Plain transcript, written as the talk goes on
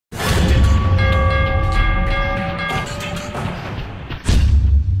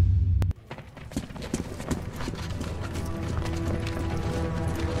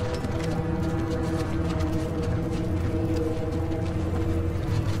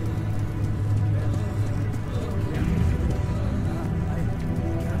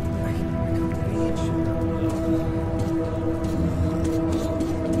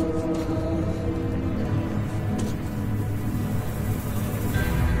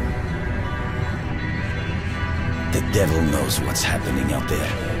The devil knows what's happening out there,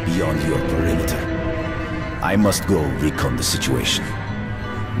 beyond your perimeter. I must go recon the situation.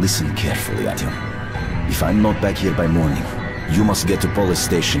 Listen carefully, Artyom. If I'm not back here by morning, you must get to police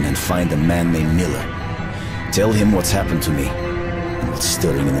station and find a man named Miller. Tell him what's happened to me, and what's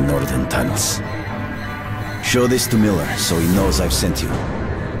stirring in the northern tunnels. Show this to Miller, so he knows I've sent you.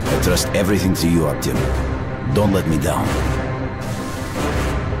 I trust everything to you, Artyom. Don't let me down.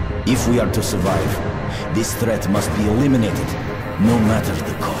 If we are to survive, this threat must be eliminated, no matter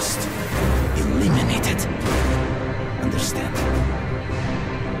the cost. Eliminated. Understand?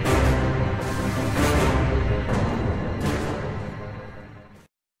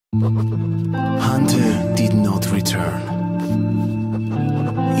 Hunter did not return.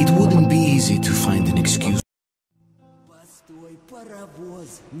 It wouldn't be easy to find an excuse. Постой,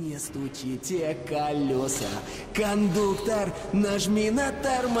 паровоз, не стучите колеса. Кондуктор, нажми на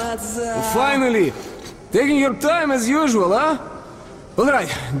тормоза. Finally! Taking your time as usual, huh?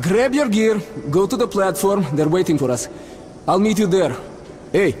 Alright, grab your gear, go to the platform, they're waiting for us. I'll meet you there.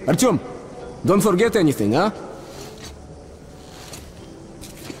 Hey, Artyom, don't forget anything, huh?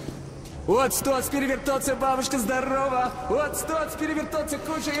 Вот стоц перевертоться, бабушка здорова. Вот стоц перевертоться,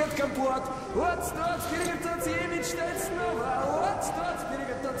 кушает компот. Вот стоц перевертоться и мечтать снова. Вот стоц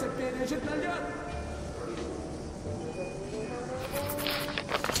перевертоться, пережить налет.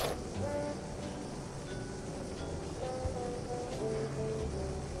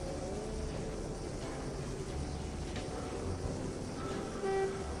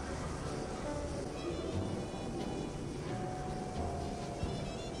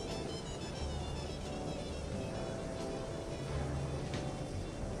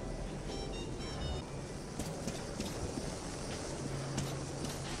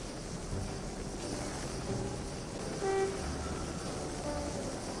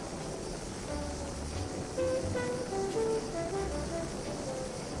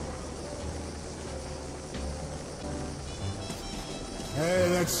 Hey,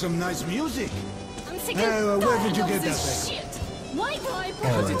 that's some nice music. I'm sick Where did you get that this thing? shit. Why do I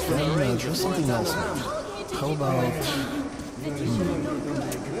Alright, then try something else. How about...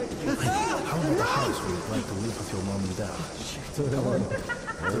 How about the house where you'd like to live with your mom and dad?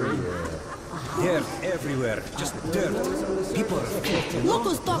 Dirt everywhere, just dirt. People are filthy. Look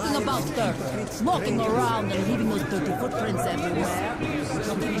who's talking about dirt. Walking around and leaving those dirty footprints everywhere.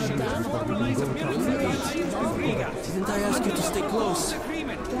 Didn't I ask you to stay close?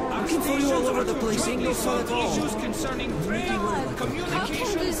 Looking for you all over the place, ain't no fun at all. How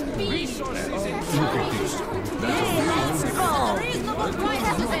can this be? Hey, let's go!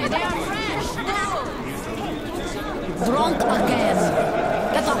 They're fresh! Drunk again!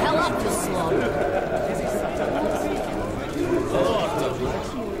 Get the hell up, you slob!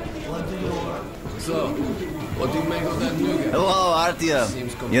 So, what do you make of that nougat? Hello,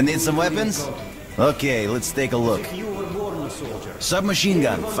 Artyom. You need some weapons? Okay, let's take a look. Submachine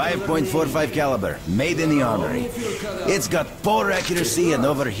gun, 5.45 caliber, made in the armory. It's got poor accuracy and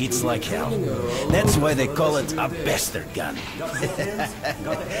overheats like hell. That's why they call it a bastard gun.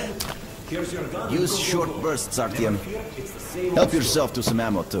 Use short bursts, Artyom. Help yourself to some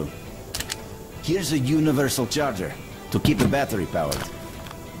ammo, too. Here's a universal charger, to keep the battery powered.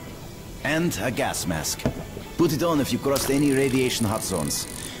 And a gas mask. Put it on if you crossed any radiation hot zones.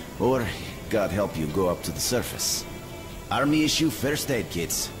 Or, God help you, go up to the surface. Army issue first aid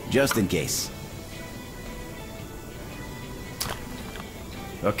kits, just in case.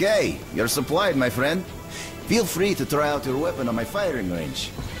 Okay, you're supplied, my friend. Feel free to try out your weapon on my firing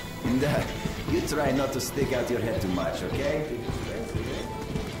range. And you try not to stick out your head too much, okay?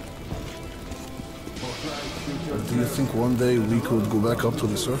 Do you think one day we could go back up to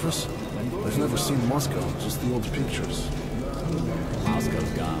the surface? I've never seen Moscow, just the old pictures.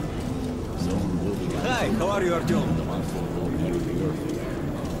 Moscow's gone. Zone will be gone. Hi, how are you, Artyom?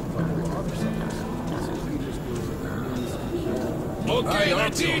 Okay,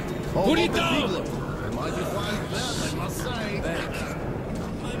 that's it. Put it down.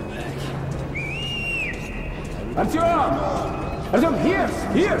 Artyom! Artyom,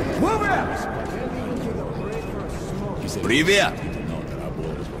 here! Move it! Привет!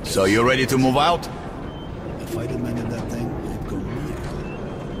 So you ready to move out? If I demanded that thing, I'd go mad.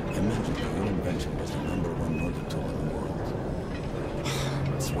 Imagine your invention was the #1 murder tool in the world.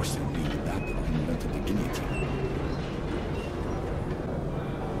 It's worse than being the doctor who invented the guillotine.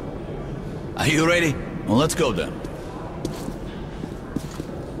 Are you ready? Well, let's go then.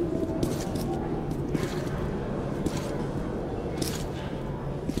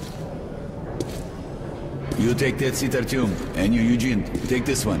 You take that seat, Artyom, and you, Eugene, take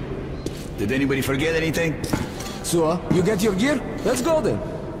this one. Did anybody forget anything? So, you get your gear? Let's go then.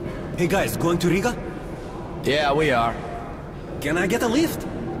 Hey guys, going to Riga? Yeah, we are. Can I get a lift?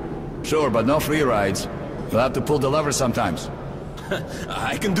 Sure, but no free rides. You'll have to pull the lever sometimes.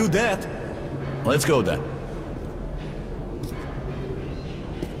 I can do that. Let's go then.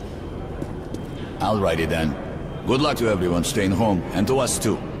 Alrighty then. Good luck to everyone staying home, and to us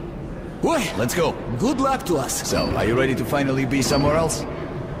too. Boy, Let's go. good luck to us. So, are you ready to finally be somewhere else?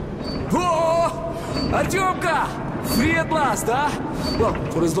 Oh, Artyomka! Free at last, huh? Well,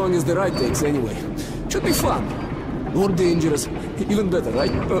 for as long as the ride takes anyway. Should be fun. More dangerous. Even better,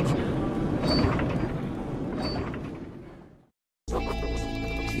 right?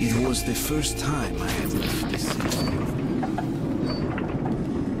 It was the first time I had left the city.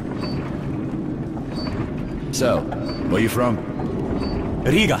 So, where you from?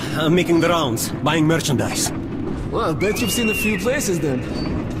 Riga, I'm making the rounds, buying merchandise. Well, I bet you've seen a few places then.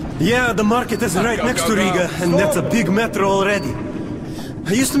 Yeah, the market is right next to Riga, and that's a big metro already.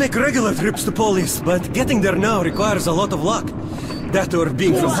 I used to make regular trips to Polis, but getting there now requires a lot of luck. That or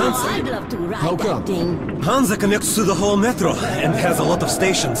being from Hansa. I'd love to ride How that come? thing. Hansa connects to the whole metro and has a lot of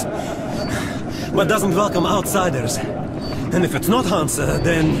stations, but doesn't welcome outsiders. And if it's not Hansa,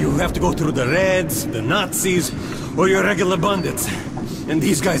 then you have to go through the Reds, the Nazis, or your regular bandits. And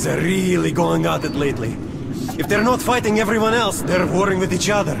these guys are really going at it lately. If they're not fighting everyone else, they're warring with each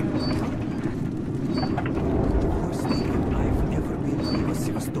other. I've never been to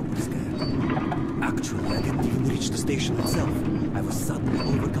Sevastopolskaya. Actually, I didn't even reach the station itself. I was suddenly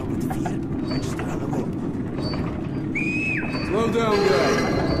overcome with fear and just ran away. Slow down, guy.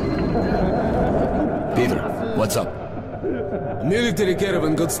 Peter, what's up? A military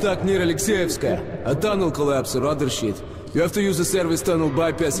caravan got stuck near Alexeyevskaya. A tunnel collapsed or other shit. You have to use the service tunnel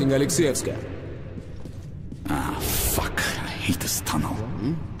bypassing Alexeyevskaya. Ah, fuck. I hate this tunnel.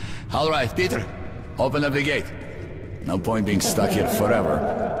 Alright, Peter. Open up the gate. No point being stuck here forever.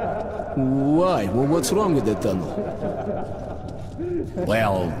 Why? Well, what's wrong with that tunnel?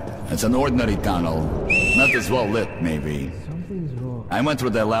 Well, it's an ordinary tunnel. Not as well lit, maybe. I went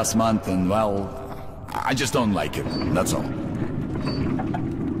through there last month and, well, I just don't like it. That's all.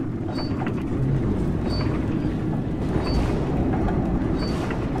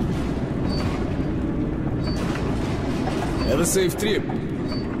 Have a safe trip.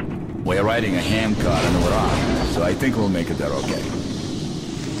 We're riding a ham car in the Iraq, so I think we'll make it there okay.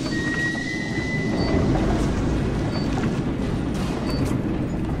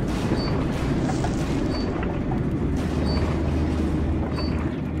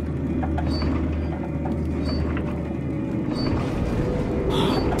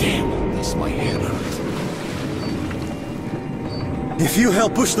 If you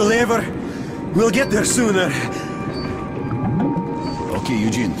help push the lever, we'll get there sooner. Okay,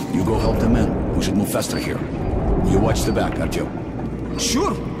 Eugene, you go help the men. We should move faster here. You watch the back, Artyom.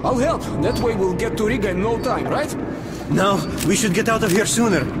 Sure, I'll help. That way we'll get to Riga in no time, right? Now, we should get out of here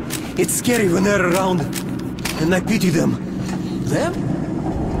sooner. It's scary when they're around. And I pity them. Them?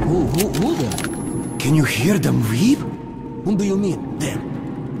 Who them? Can you hear them weep? Whom do you mean, them?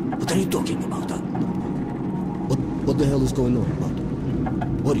 What are you talking about, huh? What the hell is going on about?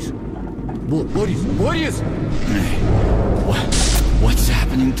 Boris? Boris! Hey, what's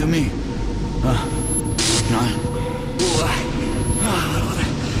happening to me?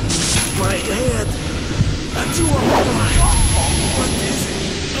 My head! What is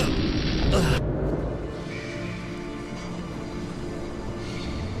it?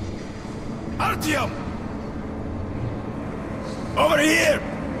 Artyom! Over here!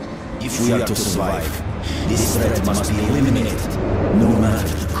 If we are to survive, this threat must be eliminated, no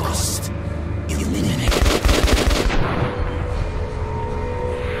matter the cost. Eliminate.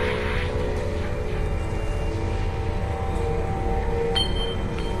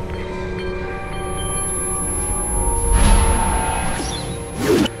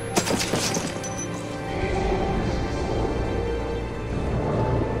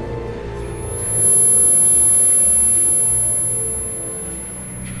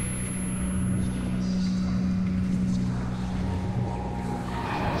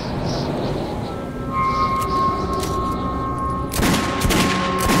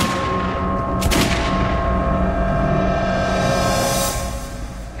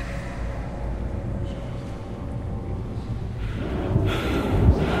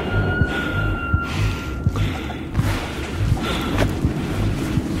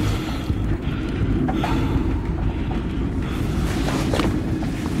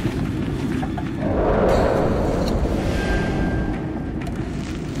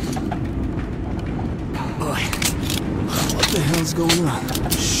 What's going on?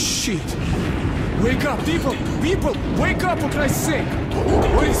 Shit! Wake up, people! People! Wake up, for Christ's sake!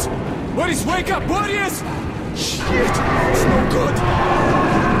 Boris, wake up! Boris! Shit! It's no good!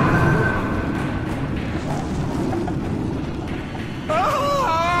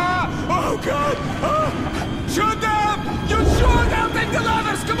 Ah! Oh, God! Ah! Shoot them! You shoot them! Take the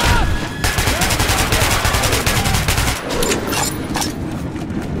ladders! Come on!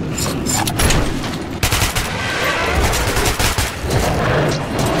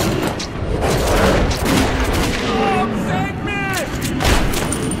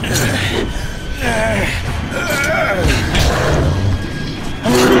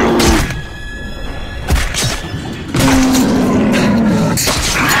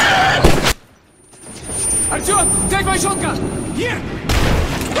 Артём, take my shotgun! Here!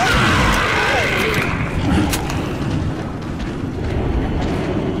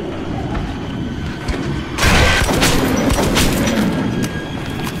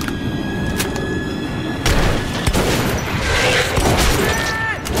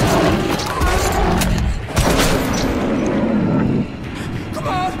 Come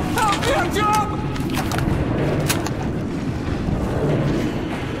on! Help me, Артём!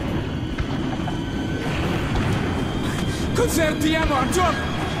 Conserve the ammo, Артём!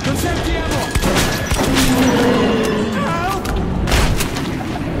 Conserve the ammo! Help!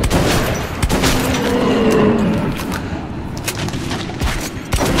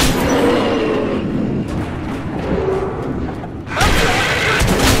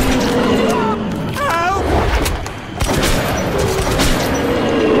 Help!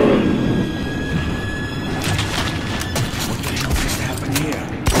 What the hell just happened here?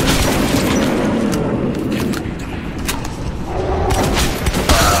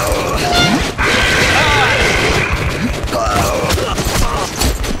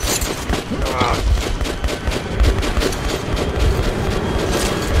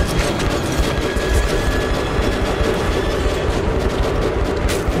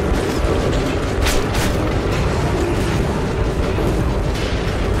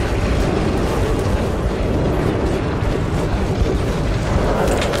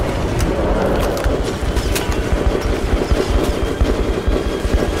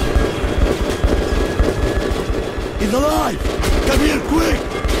 He's alive! Come here, quick!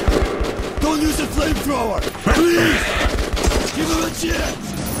 Don't use a flamethrower! Please! Give him a chance!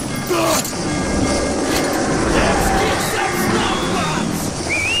 God! Let's get some snowbots!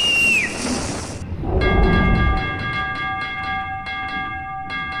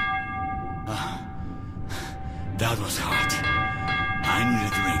 That was hot. I need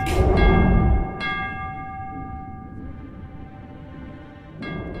a drink.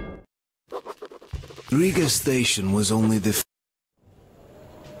 Riga Station was only the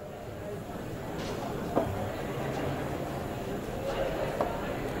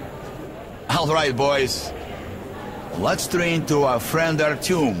All right, boys. Let's train to our friend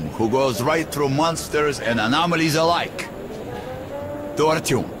Artyom, who goes right through monsters and anomalies alike. To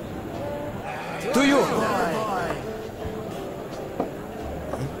Artyom. To you!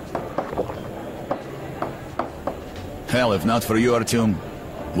 Hell, if not for you, Artyom,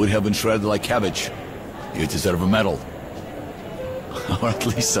 we'd have been shredded like cabbage. You deserve a medal. Or at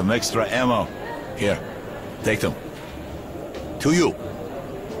least some extra ammo. Here, take them. To you.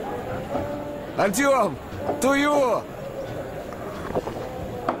 Артём! To you!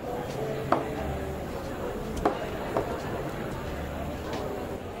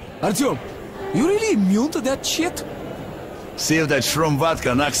 Артём, you really immune to that shit? See if that shroom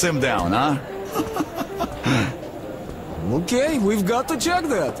vodka knocks him down, huh? Okay, we've got to check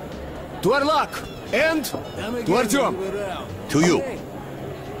that. To our luck! And to Артём! To you.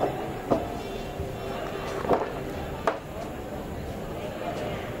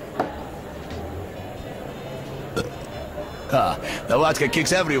 The vodka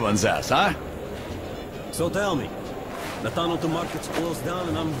kicks everyone's ass, huh? So tell me, the tunnel to market's closed down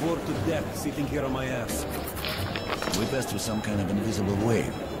and I'm bored to death sitting here on my ass. We passed through some kind of invisible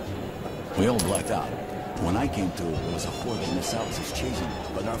wave. We all blacked out. When I came to, there was a horde of missiles chasing us,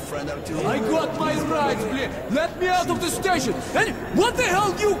 but our friend Artyom... I got my rights, please! Let me out of the station! And what the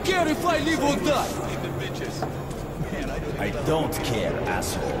hell do you care if I live or die? I don't care,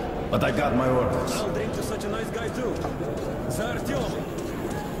 asshole. But I got my orders. I'll drink to such a nice guy too. Sir Artyom,